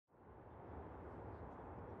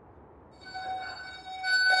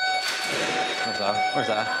that? Where's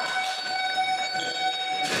that?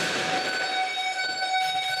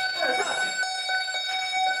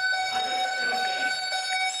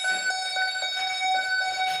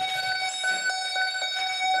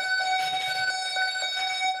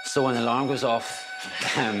 So when the alarm goes off,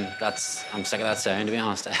 I'm sick of that sound, to be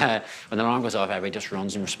honest. When the alarm goes off, everybody just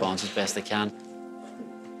runs in response as best they can.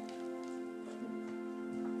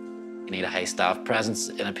 You need a high staff presence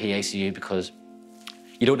in a PICU because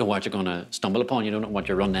you don't know what you're going to stumble upon. You don't know what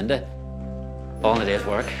you're running into. All in a day's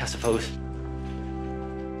work, I suppose.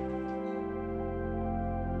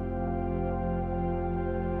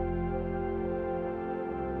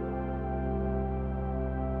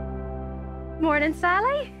 Morning,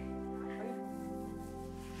 Sally.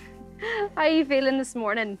 How are you feeling this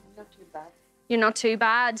morning? Not too bad. You're not too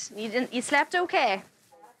bad. You slept okay?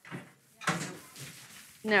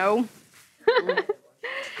 No.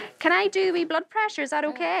 Can I do the wee blood pressure? Is that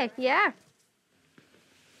okay? Yeah.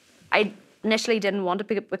 I initially didn't want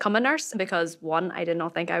to become a nurse because, one, I did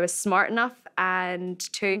not think I was smart enough, and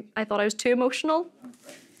two, I thought I was too emotional.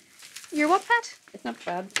 Your what, Pat? It's not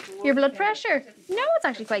bad. Your blood pressure? No, it's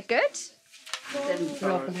actually quite good. It didn't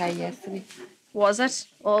go up high yesterday. Was it?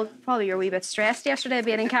 Well, probably you're a wee bit stressed yesterday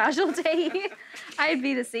being in casualty. I'd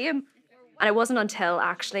be the same. And it wasn't until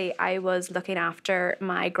actually I was looking after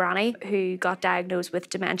my granny who got diagnosed with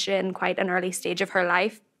dementia in quite an early stage of her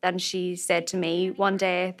life. And she said to me one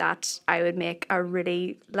day that I would make a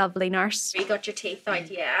really lovely nurse. You got your teeth out,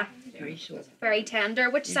 yeah. Very short. Very tender.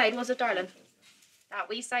 Which side was it, darling? That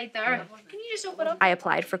wee side there. Can you just open up? I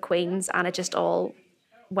applied for Queen's and it just all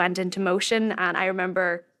went into motion. And I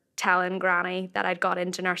remember telling Granny that I'd got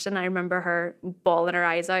into nursing. I remember her bawling her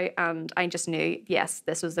eyes out and I just knew, yes,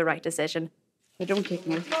 this was the right decision. I don't take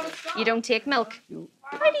milk. You don't take milk? No.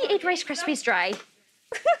 Why do you eat Rice Krispies dry?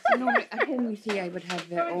 No, at home you see I would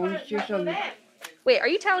have orange juice on it Wait, are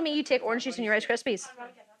you telling me you take orange juice in your Rice Krispies?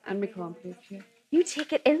 and my cornflakes, yeah. You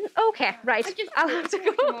take it in? Okay, right. I'll have to Some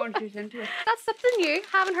go. orange juice into it. That's something new.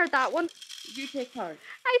 Haven't heard that one. You take porridge.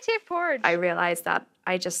 I take porridge. I realised that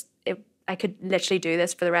I could literally do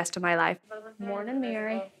this for the rest of my life. Morning,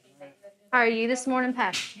 Mary. How are you this morning,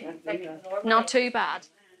 Pat? Not too bad.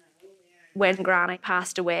 When Granny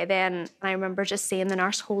passed away then, I remember just seeing the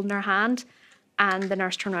nurse holding her hand and the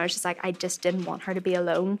nurse turned around and was just like, I just didn't want her to be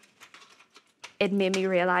alone. It made me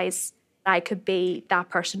realise I could be that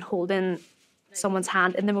person holding someone's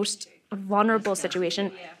hand in the most vulnerable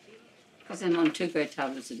situation. Because I'm on 2 great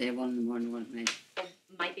tablets a day, one in the morning, one at night.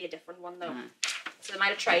 Might be a different one though. So they might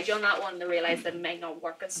have tried you on that one and they realised that it might not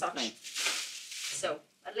work as such. Right. So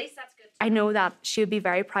at least that's good. I know that she would be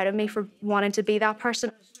very proud of me for wanting to be that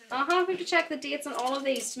person. We have to check the dates on all of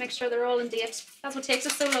these to make sure they're all in date. That's what takes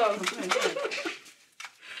us so long.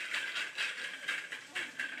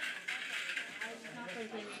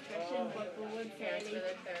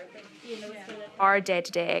 Our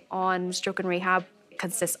day-to-day on stroke and rehab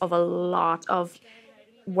consists of a lot of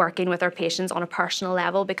working with our patients on a personal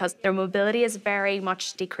level because their mobility is very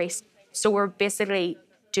much decreased. So we're basically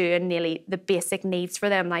doing nearly the basic needs for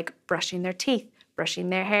them, like brushing their teeth, brushing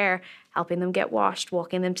their hair, helping them get washed,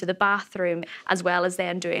 walking them to the bathroom, as well as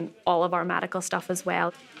then doing all of our medical stuff as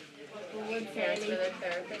well.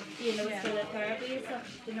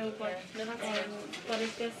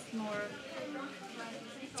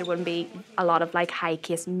 There wouldn't be a lot of like high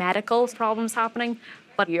case medical problems happening,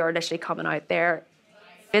 but you're literally coming out there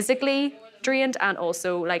physically drained and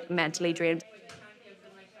also like mentally drained.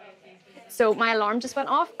 So my alarm just went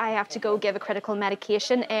off. I have to go give a critical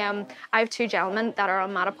medication. I have 2 gentlemen that are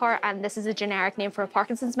on Matapar, and this is a generic name for a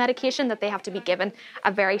Parkinson's medication that they have to be given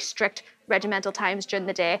at very strict regimental times during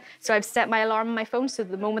the day. So I've set my alarm on my phone, so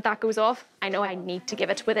the moment that goes off, I know I need to give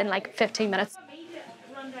it within like 15 minutes.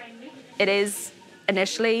 It is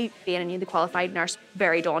initially, being a newly qualified nurse,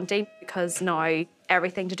 very daunting because now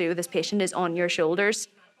everything to do with this patient is on your shoulders.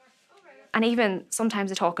 And even sometimes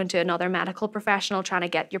talking to another medical professional, trying to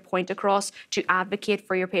get your point across, to advocate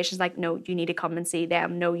for your patients, like, no, you need to come and see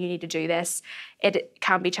them, no, you need to do this. It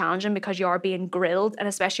can be challenging because you are being grilled, and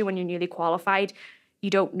especially when you're newly qualified, you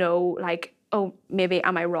don't know, like, oh, maybe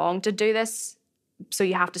am I wrong to do this? So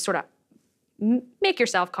you have to sort of make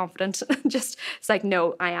yourself confident. Just, it's like,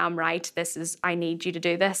 no, I am right. I need you to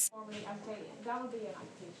do this.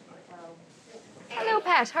 Hello,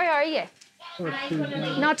 Pet, how are you?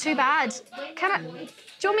 Not too bad. Do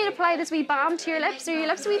you want me to apply this wee balm to your lips? Are your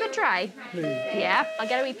lips a wee bit dry? Yeah, I'll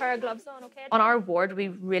get a wee pair of gloves on, okay? On our ward, we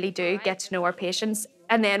really do get to know our patients.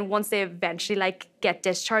 And then once they eventually get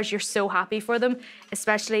discharged, you're so happy for them,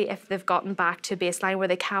 especially if they've gotten back to baseline where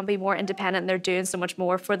they can be more independent and they're doing so much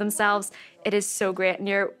more for themselves. It is so great. And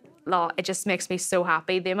you're it just makes me so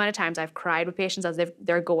happy. The amount of times I've cried with patients as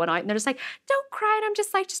they're going out and they're just like, don't cry. And I'm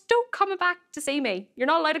just like, just don't come back to see me. You're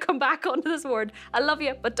not allowed to come back onto this ward. I love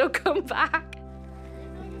you, but don't come back.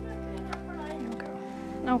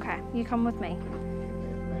 Okay, you come with me.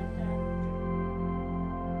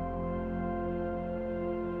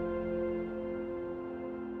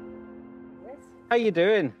 How you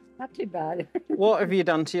doing? Not too bad. What have you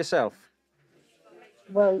done to yourself?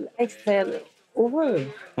 Well, I fell over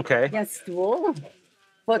Okay. against the wall,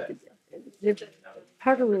 but the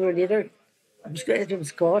part of the later, it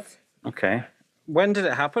was caught Okay. When did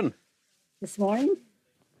it happen? this morning.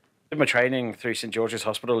 Did my training through St George's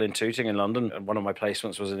Hospital in Tooting in London, and one of my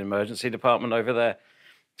placements was in the emergency department over there.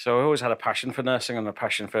 So I always had a passion for nursing and a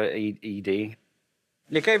passion for ED.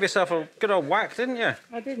 You gave yourself a good old whack, didn't you?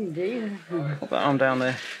 I didn't do. Put that arm down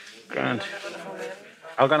there. Grand.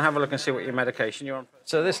 I'll go and have a look and see what your medication you're on.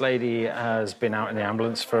 So this lady has been out in the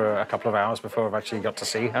ambulance for a couple of hours before I've actually got to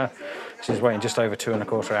see her. She's waiting just over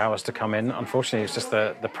 2¼ hours to come in. Unfortunately, it's just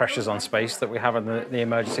the pressures on space that we have in the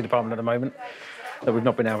emergency department at the moment that we've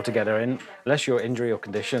not been able to get her in. Unless your injury or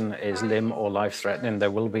condition is limb or life-threatening,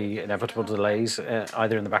 there will be inevitable delays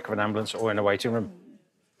either in the back of an ambulance or in a waiting room.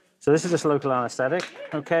 So this is just local anaesthetic,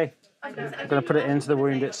 okay? I'm going to put it into the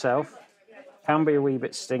wound itself. Can be a wee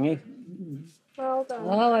bit stingy. Well done.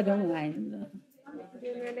 Oh, I don't mind.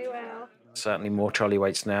 You're doing really well. Certainly more trolley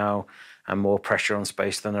weights now and more pressure on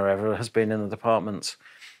space than there ever has been in the departments.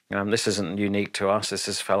 This isn't unique to us. This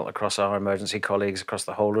is felt across our emergency colleagues across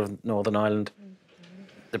the whole of Northern Ireland.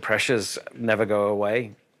 The pressures never go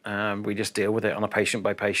away. We just deal with it on a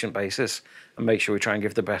patient-by-patient basis and make sure we try and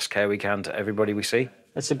give the best care we can to everybody we see.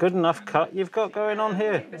 It's a good enough cut you've got going on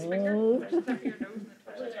here.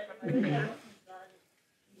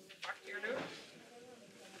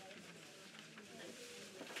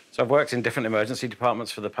 So I've worked in different emergency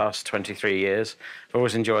departments for the past 23 years. I've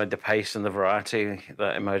always enjoyed the pace and the variety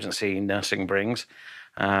that emergency nursing brings.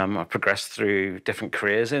 I've progressed through different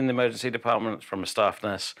careers in the emergency department, from a staff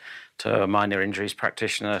nurse to a minor injuries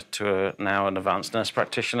practitioner to now an advanced nurse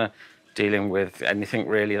practitioner, dealing with anything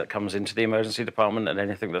really that comes into the emergency department and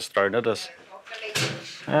anything that's thrown at us.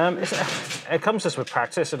 It comes just with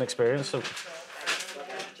practice and experience.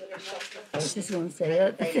 I just won't say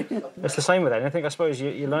it. It's the same with anything. I suppose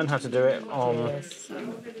you learn how to do it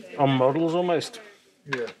on models almost.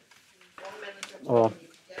 Yeah. Or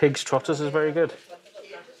pigs' trotters is very good.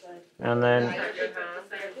 And then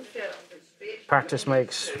practice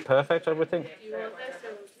makes perfect, I would think.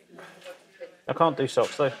 I can't do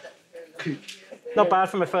socks though. Not bad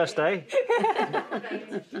for my first day.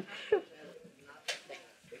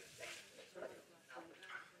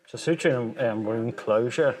 So suturing and wound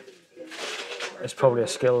closure is probably a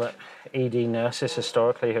skill that ED nurses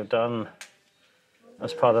historically have done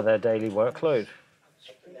as part of their daily workload.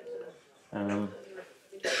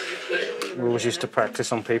 We always used to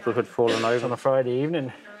practice on people who'd fallen over on a Friday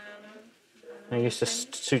evening. And used to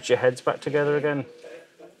suture your heads back together again.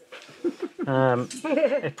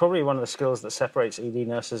 It's probably one of the skills that separates ED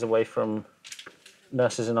nurses away from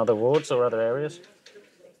nurses in other wards or other areas.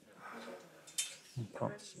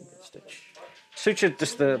 Can't see the stitch. Suture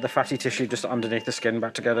just the fatty tissue just underneath the skin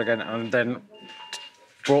back together again, and then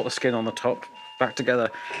brought the skin on the top back together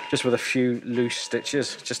just with a few loose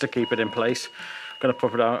stitches just to keep it in place. I'm going to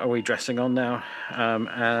put a wee dressing on now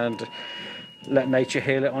and let nature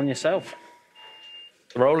heal it on yourself.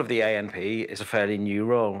 The role of the ANP is a fairly new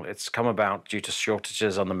role. It's come about due to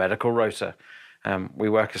shortages on the medical rota. We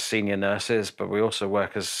work as senior nurses, but we also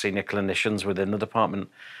work as senior clinicians within the department,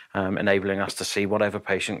 enabling us to see whatever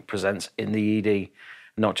patient presents in the ED,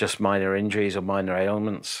 not just minor injuries or minor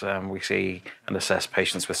ailments. We see and assess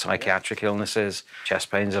patients with psychiatric illnesses,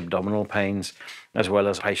 chest pains, abdominal pains, as well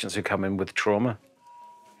as patients who come in with trauma.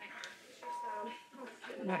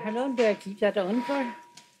 Now, how long do I keep that on for?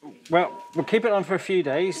 Well, we'll keep it on for a few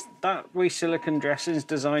days. That wee silicone dressing is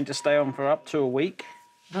designed to stay on for up to a week.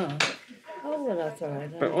 Oh, well, that's all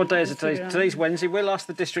right. But what day is it today? Today's Wednesday. We'll ask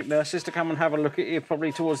the district nurses to come and have a look at you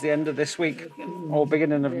probably towards the end of this week or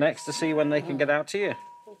beginning of next to see when they can get out to you.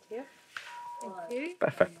 Thank you. Thank you.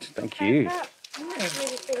 Perfect. Thank you.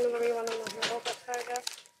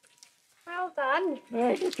 Well done.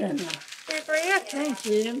 Right, then. You're great. Thank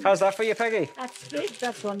you. How's that for you, Peggy? That's great.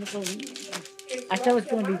 That's wonderful. I thought it was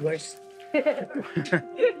going to be worse. Come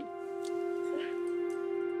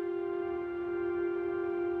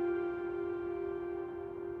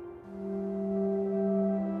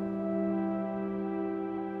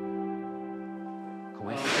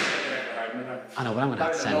with. I know, but I'm going to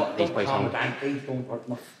have to send these boys home.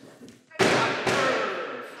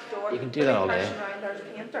 You can do that all day. There's a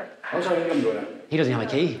painter. How's that you doing? He doesn't have a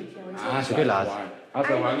key. That's a good lad. That's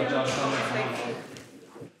the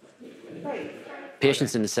one.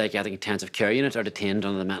 Patients in the psychiatric intensive care unit are detained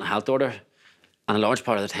under the mental health order, and a large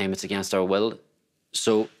part of the time it's against our will.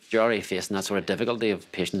 So you're already facing that sort of difficulty of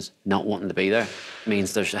patients not wanting to be there. It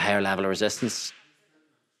means there's a higher level of resistance.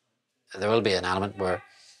 There will be an element where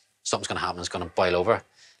something's going to happen, it's going to boil over.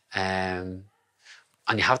 And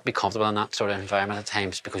you have to be comfortable in that sort of environment at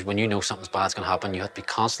times, because when you know something's bad's going to happen, you have to be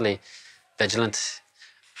constantly vigilant,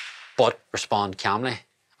 but respond calmly.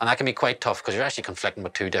 And that can be quite tough because you're actually conflicting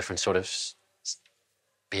with two different sort of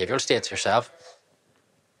behavioural states yourself.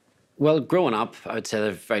 Well, growing up, I would say I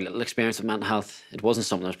had very little experience with mental health. It wasn't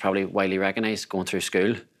something that was probably widely recognised going through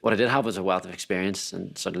school. What I did have was a wealth of experience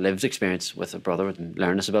and sort of lived experience with a brother with a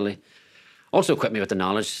learning disability. Also equipped me with the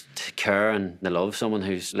knowledge to care and the love of someone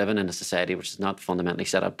who's living in a society which is not fundamentally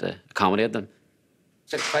set up to accommodate them.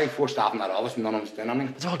 4 staff in that office and none of them's doing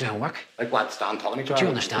anything. They're all doing work. Like what, stand talking to each But other? you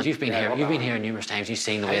understand, you've been here numerous times, you've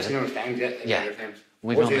seen the way I've seen numerous times, yeah.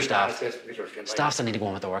 We've been understaffed. Staff still need to go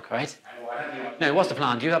on with the work, right? Now, what's the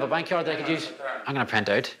plan? Do you have a bank card that I could use? I'm going to print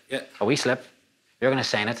out a wee slip. You're going to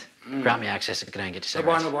sign it, grant me access to get down and get you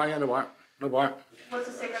cigarettes. No bar. What's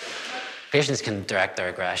the cigarette? Patients can direct their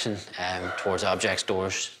aggression towards objects,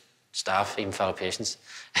 doors, staff, even fellow patients.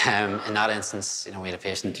 In that instance, we had a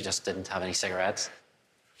patient who just didn't have any cigarettes.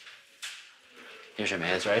 Here's your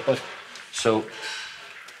meds, right, bud? So,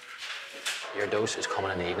 your dose is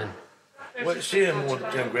coming in the evening. What, see them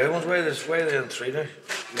grey ones, why are they in 3 now?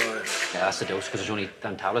 Yeah, that's the dose, because there's only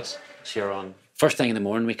 10 tablets. So you're on. First thing in the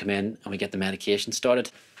morning, we come in and we get the medication started.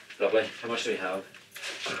 Lovely. How much do we have?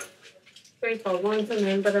 3 full ones and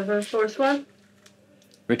then whatever source one.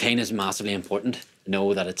 Routine is massively important.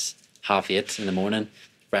 Know that it's 8:30 in the morning,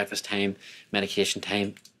 breakfast time, medication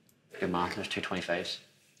time. Your math, there's 225s.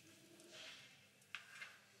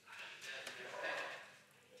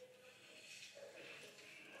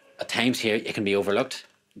 At times here, it can be overlooked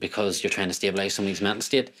because you're trying to stabilise somebody's mental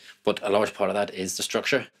state, but a large part of that is the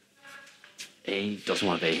structure. He doesn't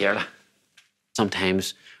want to be here.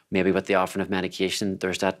 Sometimes, maybe with the offering of medication,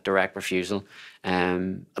 there's that direct refusal.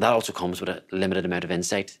 That also comes with a limited amount of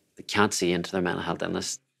insight. They can't see into their mental health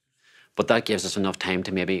illness. But that gives us enough time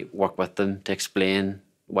to maybe work with them to explain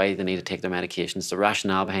why they need to take their medications, the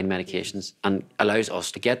rationale behind medications, and allows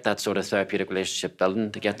us to get that sort of therapeutic relationship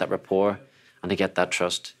building, to get that rapport, and to get that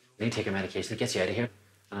trust. You need to take your medication, it gets you out of here.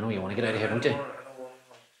 And I know you want to get out of here, don't you?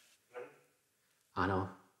 I know,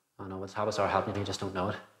 but the tablets are helping you just don't know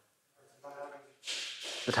it.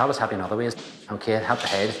 The tablets help you in other ways. Okay, it helped the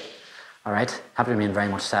head, all right? Help to remain very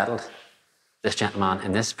much settled. This gentleman,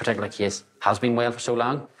 in this particular case, has been well for so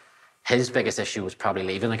long. His biggest issue was probably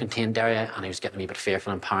leaving the contained area, and he was getting a wee bit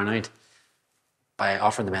fearful and paranoid. By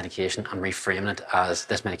offering the medication and reframing it as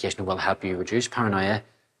this medication will help you reduce paranoia,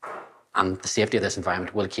 and the safety of this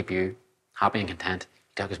environment will keep you happy and content.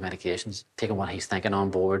 He took his medications, taking what he's thinking on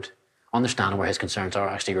board, understanding where his concerns are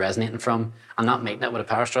actually resonating from, and not making it with a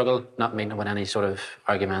power struggle, not making it with any sort of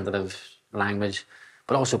argumentative language,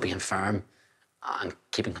 but also being firm and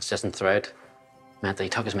keeping consistent throughout. Meant that he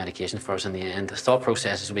took his medication for us in the end. The thought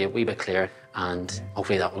processes will be a wee bit clearer, and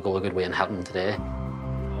hopefully that will go a good way in helping him today.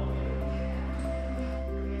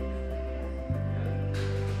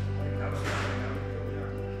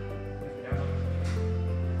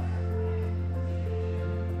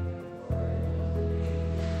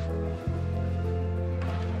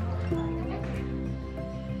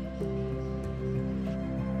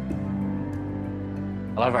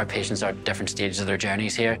 A lot of our patients are at different stages of their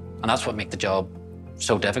journeys here, and that's what makes the job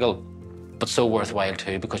so difficult, but so worthwhile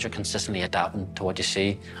too, because you're consistently adapting to what you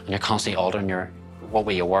see, and you're constantly altering what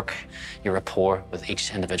way you work, your rapport with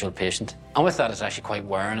each individual patient. And with that, it's actually quite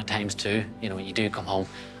wearing at times too. You do come home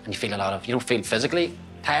and you feel you don't feel physically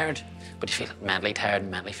tired, but you feel mentally tired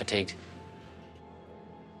and mentally fatigued.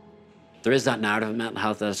 There is that narrative of mental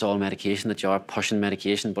health that it's all medication, that you are pushing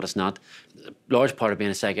medication, but it's not. A large part of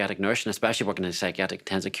being a psychiatric nurse, and especially working in a psychiatric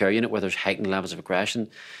intensive care unit where there's heightened levels of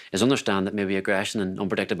aggression, is understand that maybe aggression and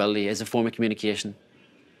unpredictability is a form of communication,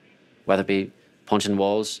 whether it be punching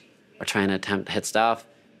walls or trying to attempt to hit staff.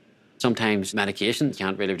 Sometimes medication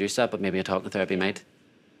can't really reduce that, but maybe a talking therapy might.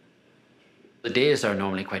 The days are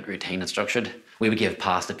normally quite routine and structured. We would give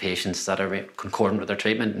pass to patients that are concordant with their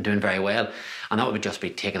treatment and doing very well, and that would just be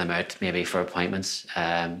taking them out maybe for appointments,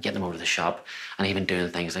 getting them over to the shop, and even doing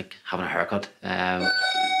things like having a haircut. Right,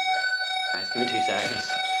 give me 2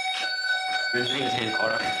 seconds. We're 9 to 10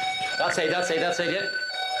 quarter. That's it, yeah.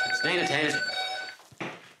 It's 9 to 10.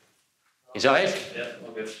 Is that right? Yeah,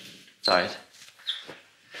 all good. It's all right.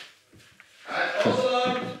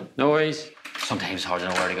 No worries. Sometimes it's hard to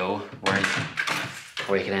know where to go,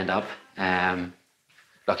 where you can end up.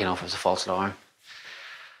 Lucky enough, it was a false alarm.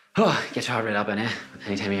 Oh, get your heart rate up, innit?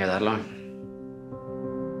 Anytime you hear that alarm.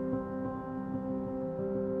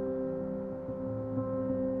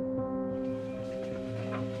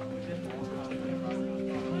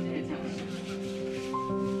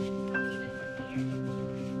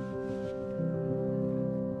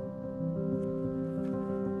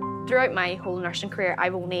 Throughout my whole nursing career,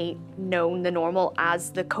 I've only known the normal as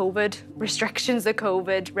the COVID restrictions, the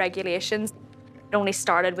COVID regulations. It only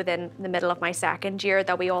started within the middle of my second year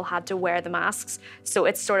that we all had to wear the masks. So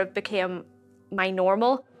it sort of became my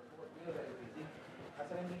normal.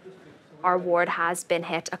 Our ward has been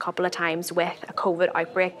hit a couple of times with a COVID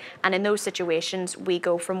outbreak, and in those situations, we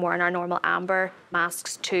go from wearing our normal amber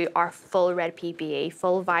masks to our full red PPE,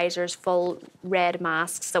 full visors, full red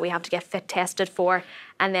masks that we have to get fit tested for,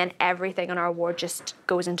 and then everything on our ward just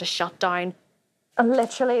goes into shutdown.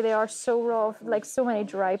 Literally, they are so raw, like so many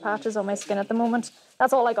dry patches on my skin at the moment.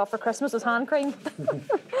 That's all I got for Christmas was hand cream.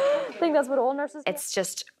 I think that's what all nurses get. It's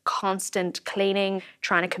just constant cleaning,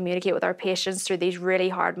 trying to communicate with our patients through these really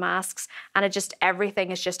hard masks, and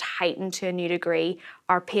everything is just heightened to a new degree.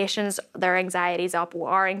 Our patients, their anxiety's up,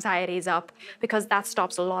 our anxiety's up, because that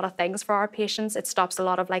stops a lot of things for our patients. It stops a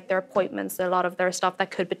lot of their appointments, a lot of their stuff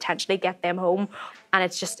that could potentially get them home, and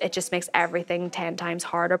it just makes everything 10 times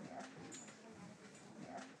harder.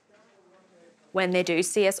 When they do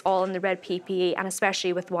see us all in the red PPE, and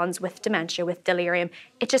especially with ones with dementia, with delirium,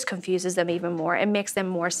 it just confuses them even more. It makes them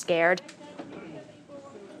more scared.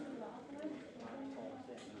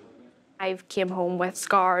 I've came home with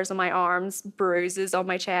scars on my arms, bruises on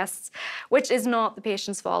my chest, which is not the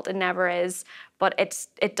patient's fault, it never is, but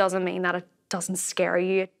it doesn't mean that it doesn't scare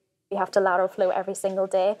you. We have to lateral flow every single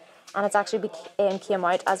day, and it's actually came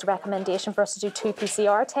out as a recommendation for us to do 2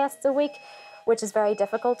 PCR tests a week, which is very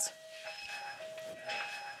difficult.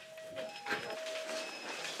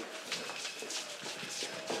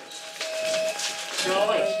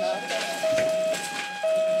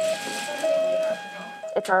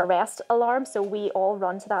 It's our arrest alarm, so we all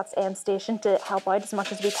run to that station to help out as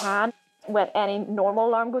much as we can. When any normal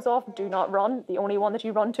alarm goes off, do not run. The only one that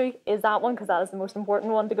you run to is that one, because that is the most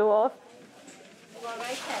important one to go off.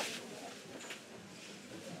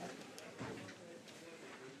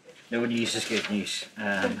 No news is good news.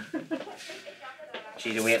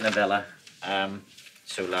 She's away in the villa,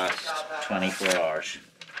 so last 24 hours.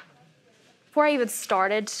 Before I even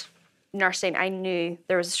started nursing, I knew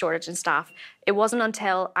there was a shortage in staff. It wasn't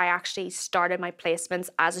until I actually started my placements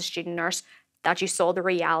as a student nurse that you saw the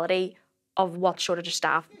reality of what shortage of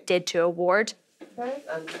staff did to a ward. Okay,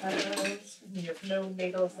 and you have no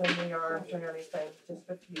needles in the arms or anything, just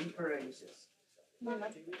a few bruises.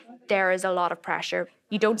 There is a lot of pressure.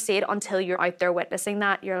 You don't see it until you're out there witnessing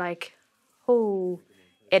that. You're like, oh,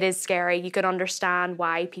 it is scary. You can understand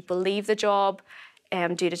why people leave the job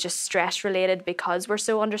due to just stress related because we're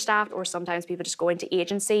so understaffed, or sometimes people just go into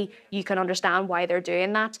agency. You can understand why they're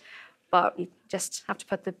doing that, but you just have to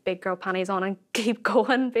put the big girl panties on and keep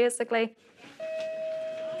going, basically.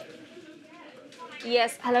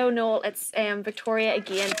 Yes, hello Noel, it's Victoria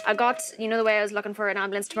again. I got, you know the way I was looking for an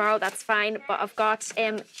ambulance tomorrow, that's fine, but I've got,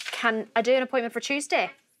 can I do an appointment for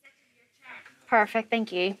Tuesday? Perfect,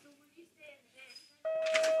 thank you.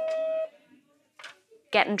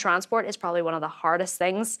 Getting transport is probably one of the hardest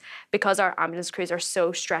things because our ambulance crews are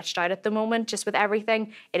so stretched out at the moment, just with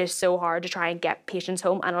everything. It is so hard to try and get patients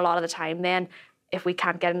home, and a lot of the time then, if we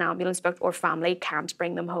can't get an ambulance booked or family can't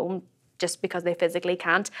bring them home just because they physically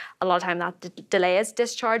can't, a lot of time that delays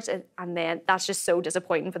discharge, and then that's just so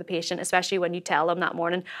disappointing for the patient, especially when you tell them that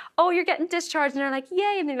morning, oh, you're getting discharged, and they're like,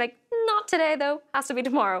 yay, and they're like, not today though, has to be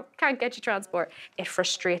tomorrow, can't get you transport. It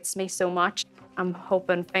frustrates me so much. I'm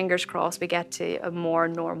hoping, fingers crossed, we get to a more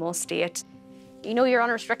normal state. You know you're on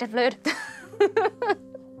restricted fluid.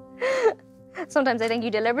 Sometimes I think you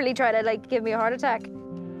deliberately try to give me a heart attack.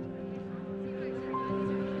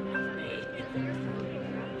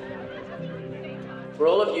 For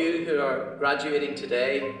all of you who are graduating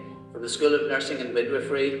today from the School of Nursing and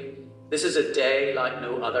Midwifery, this is a day like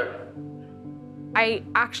no other. I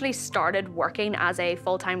actually started working as a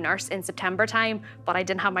full-time nurse in September time, but I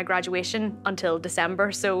didn't have my graduation until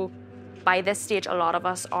December. So by this stage, a lot of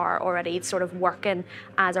us are already sort of working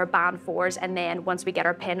as our band 4s, and then once we get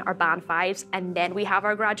our PIN, our band 5s, and then we have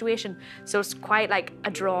our graduation. So it's quite like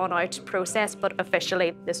a drawn-out process, but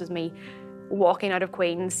officially, this was me walking out of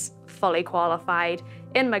Queen's, fully qualified,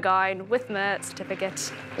 in my gown, with my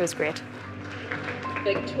certificate. It was great.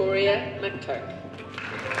 Victoria McTurk.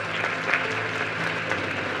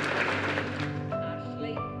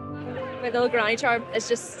 My little granny charm, it's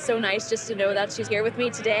just so nice just to know that she's here with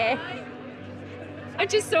me today. I'm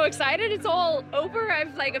just so excited. It's all over.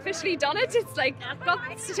 I've like officially done it. It's like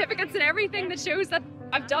got certificates and everything that shows that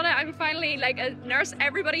I've done it. I'm finally like a nurse.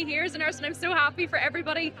 Everybody here is a nurse and I'm so happy for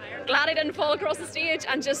everybody. Glad I didn't fall across the stage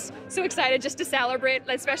and just so excited just to celebrate,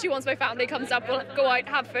 especially once my family comes up. We'll go out,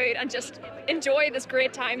 have food and just enjoy this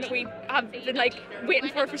great time that we have been like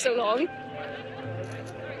waiting for so long.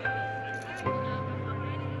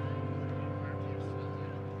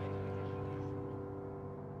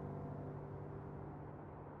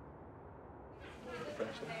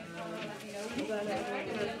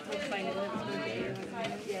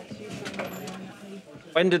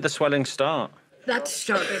 When did the swelling start? That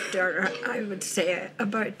started there, I would say,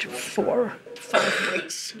 about 4 or 5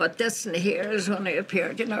 weeks. But this in here has only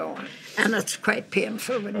appeared, you know, and it's quite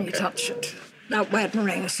painful when you touch it. That wedding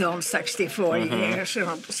ring's on 64 years, and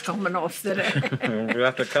it was coming off the day. We'll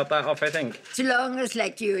have to cut that off, I think. So long as,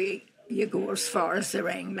 like, you go as far as the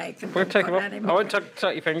ring, like, and We'll don't take it cut off. any I more. won't take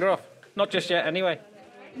your finger off. Not just yet, anyway.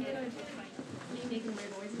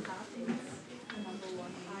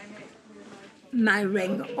 My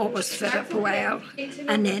ring always fit up well,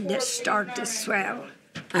 and then it started to swell.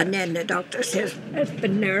 And then the doctor says, it's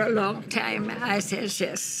been there a long time. I says,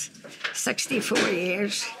 yes, 64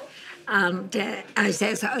 years. And I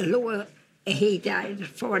says, although he died at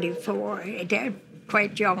 44, he died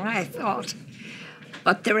quite young, I thought.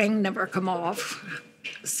 But the ring never come off.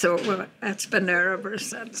 So it's been there ever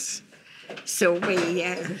since. So we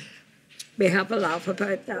have a laugh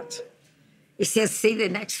about that. He says, see the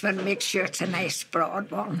next one, make sure it's a nice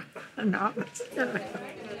broad one. And all that.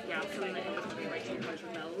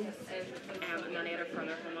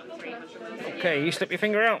 Okay, you slip your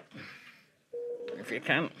finger out. If you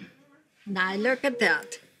can. Now look at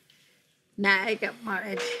that. Now I got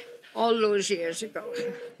married all those years ago.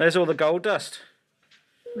 There's all the gold dust.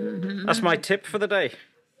 That's my tip for the day.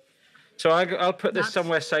 So I'll put this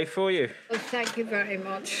somewhere safe for you. Well, thank you very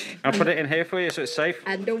much. I'll put it in here for you so it's safe.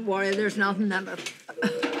 And don't worry, there's nothing in it.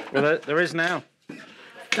 Well, there is now.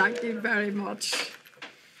 Thank you very much.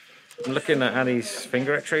 I'm looking at Annie's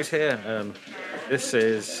finger x-rays here. This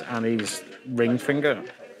is Annie's ring finger.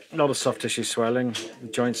 A lot of soft tissue swelling. The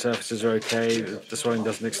joint surfaces are okay. The swelling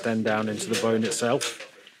doesn't extend down into the bone itself.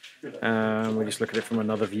 We just look at it from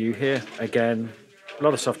another view here. Again, a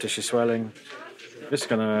lot of soft tissue swelling. Just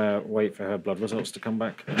gonna wait for her blood results to come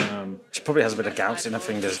back. She probably has a bit of gout in her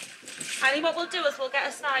fingers. Annie, what we'll do is we'll get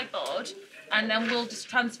a sideboard and then we'll just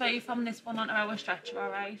transfer you from this one onto our stretcher, all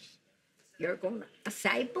right? You're going a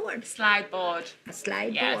sideboard? Slide board. A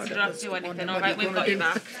slide Yeah, board. so you don't have to do anything, all right? We've got you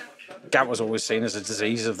back. Gout was always seen as a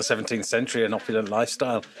disease of the 17th century, an opulent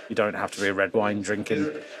lifestyle. You don't have to be a red wine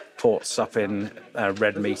drinking, port supping,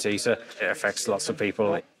 red meat eater. It affects lots of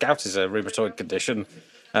people. Gout is a rheumatoid condition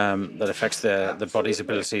that affects the body's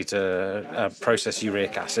ability to process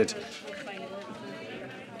uric acid.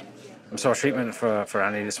 So our treatment for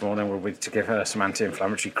Annie this morning will be to give her some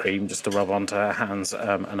anti-inflammatory cream just to rub onto her hands,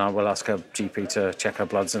 and I will ask her GP to check her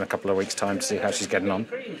bloods in a couple of weeks' time to see how she's getting on.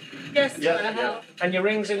 Yes. Yeah. And your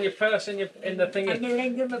ring's in your purse, in the thingy. And the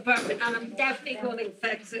ring's in my pocket, and I'm definitely going to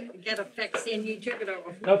fix it, get it fixed in. You took it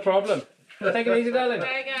over. No problem. Take it easy, darling.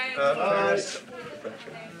 Bye, guys.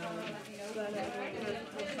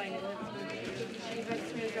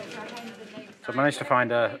 So I managed to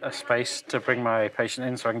find a space to bring my patient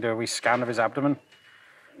in so I can do a wee scan of his abdomen.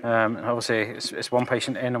 And obviously, it's one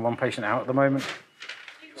patient in and one patient out at the moment.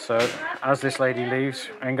 So as this lady leaves,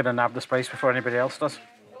 I'm going to nab the space before anybody else does.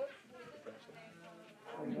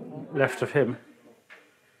 Left of him,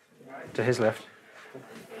 to his left.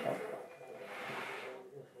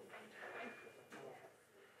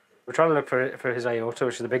 We're trying to look for his aorta,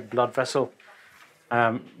 which is the big blood vessel,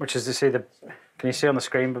 which is can you see on the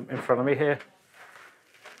screen in front of me here?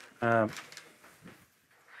 That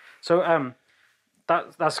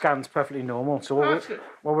scan's perfectly normal. So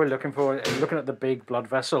what we're looking for is looking at the big blood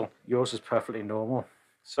vessel. Yours is perfectly normal.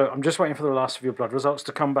 So I'm just waiting for the last of your blood results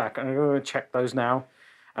to come back, and I'm going to check those now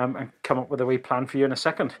and come up with a wee plan for you in a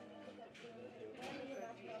second.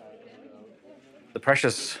 The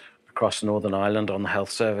pressures across Northern Ireland on the health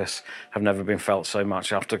service have never been felt so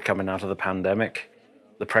much after coming out of the pandemic.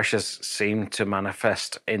 The pressures seem to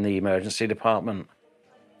manifest in the emergency department.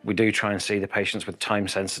 We do try and see the patients with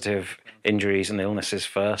time-sensitive injuries and illnesses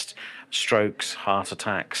first, strokes, heart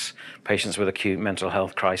attacks, patients with acute mental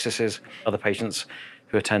health crises. Other patients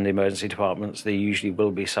who attend the emergency departments, there usually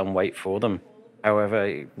will be some wait for them.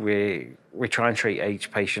 However, we try and treat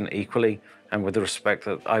each patient equally and with the respect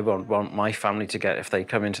that I want my family to get if they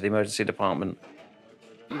come into the emergency department.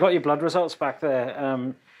 You got your blood results back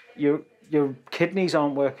there. your kidneys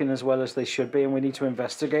aren't working as well as they should be, and we need to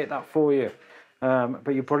investigate that for you.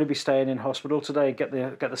 But you'll probably be staying in hospital today. Get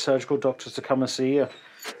the surgical doctors to come and see you.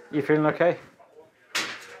 You feeling okay?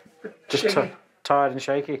 Just tired and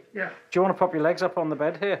shaky? Yeah. Do you want to pop your legs up on the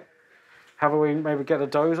bed here? Have a wee, maybe get a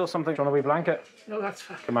doze or something? Do you want a wee blanket? No, that's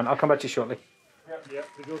fine. Come on, I'll come back to you shortly. Yeah,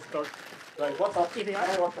 we just start. Right, what's up?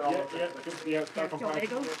 Yeah, start from back.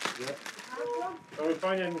 Yeah. So we're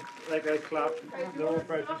finding like a clap, no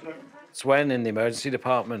pressure. It's when in the emergency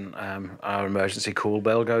department, our emergency call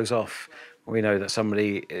bell goes off. We know that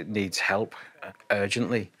somebody needs help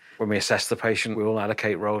urgently. When we assess the patient, we will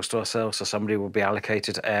allocate roles to ourselves. So somebody will be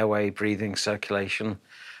allocated airway, breathing, circulation,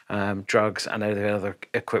 drugs, and any other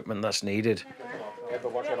equipment that's needed.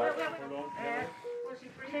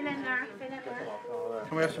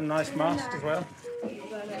 Can we have some nice masks as well?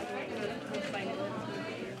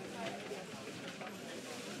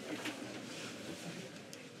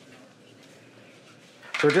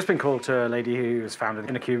 So we've just been called to a lady who was found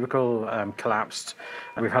in a cubicle, collapsed,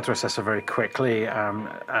 and we've had to assess her very quickly,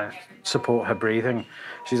 support her breathing.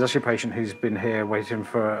 She's actually a patient who's been here waiting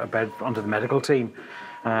for a bed under the medical team.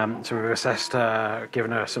 So we've assessed her,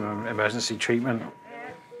 given her some emergency treatment.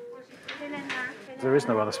 There is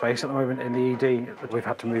no other space at the moment in the ED. We've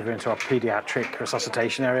had to move her into our paediatric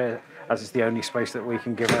resuscitation area, as it's the only space that we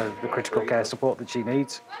can give her the critical care support that she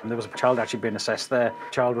needs. And there was a child actually being assessed there.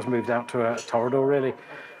 The child was moved out to a corridor, really,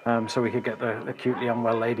 so we could get the acutely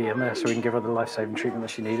unwell lady in there so we can give her the life-saving treatment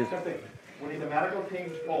that she needed. We need the medical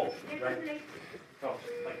team's pulse, right?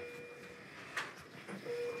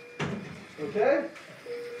 Okay?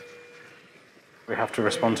 We have to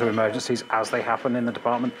respond to emergencies as they happen in the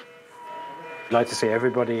department. We'd like to see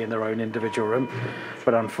everybody in their own individual room,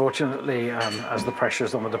 but unfortunately, as the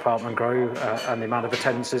pressures on the department grow and the amount of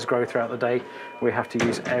attendances grow throughout the day, we have to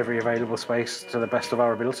use every available space to the best of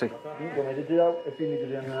our ability. Do you want me to do that if you need to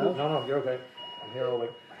do anything else? No, you're okay. I'm here all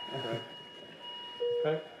week. Okay.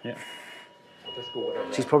 Okay? Yeah. I'll just go with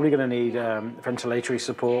it. She's probably going to need ventilatory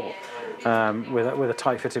support with a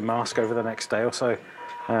tight-fitting mask over the next day or so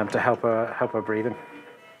to help her breathing.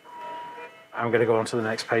 I'm going to go on to the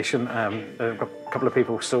next patient. I've got a couple of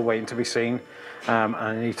people still waiting to be seen, and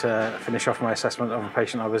I need to finish off my assessment of a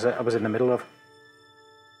patient I was in the middle of.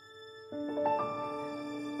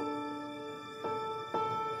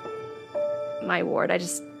 My ward,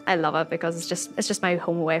 I love it because it's just my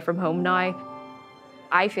home away from home now.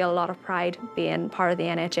 I feel a lot of pride being part of the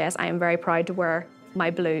NHS. I am very proud to wear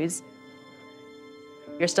my blues.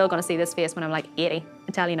 You're still going to see this face when I'm like 80,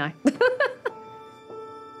 I tell you now.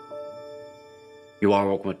 You are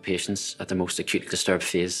working with patients at the most acutely disturbed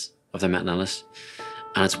phase of their mental illness,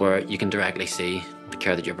 and it's where you can directly see the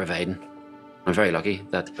care that you're providing. I'm very lucky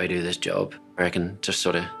that I do this job where I can just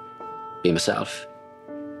sort of be myself.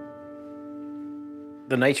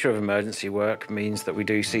 The nature of emergency work means that we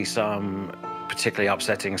do see some particularly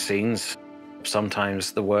upsetting scenes.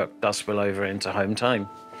 Sometimes the work does spill over into home time,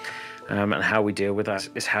 and how we deal with that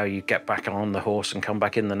is how you get back on the horse and come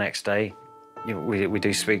back in the next day. You know, we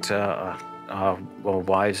do speak to our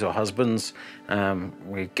wives or husbands.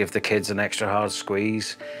 We give the kids an extra hard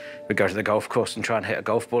squeeze. We go to the golf course and try and hit a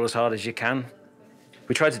golf ball as hard as you can.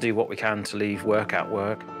 We try to do what we can to leave work at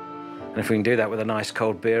work. And if we can do that with a nice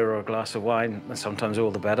cold beer or a glass of wine, then sometimes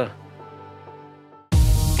all the better.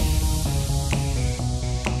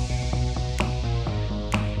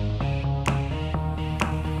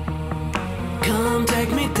 Come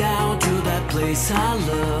take me down to that place I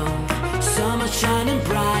love. Summer shining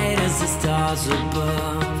bright as the stars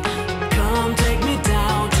above. Come take me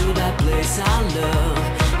down to that place I love.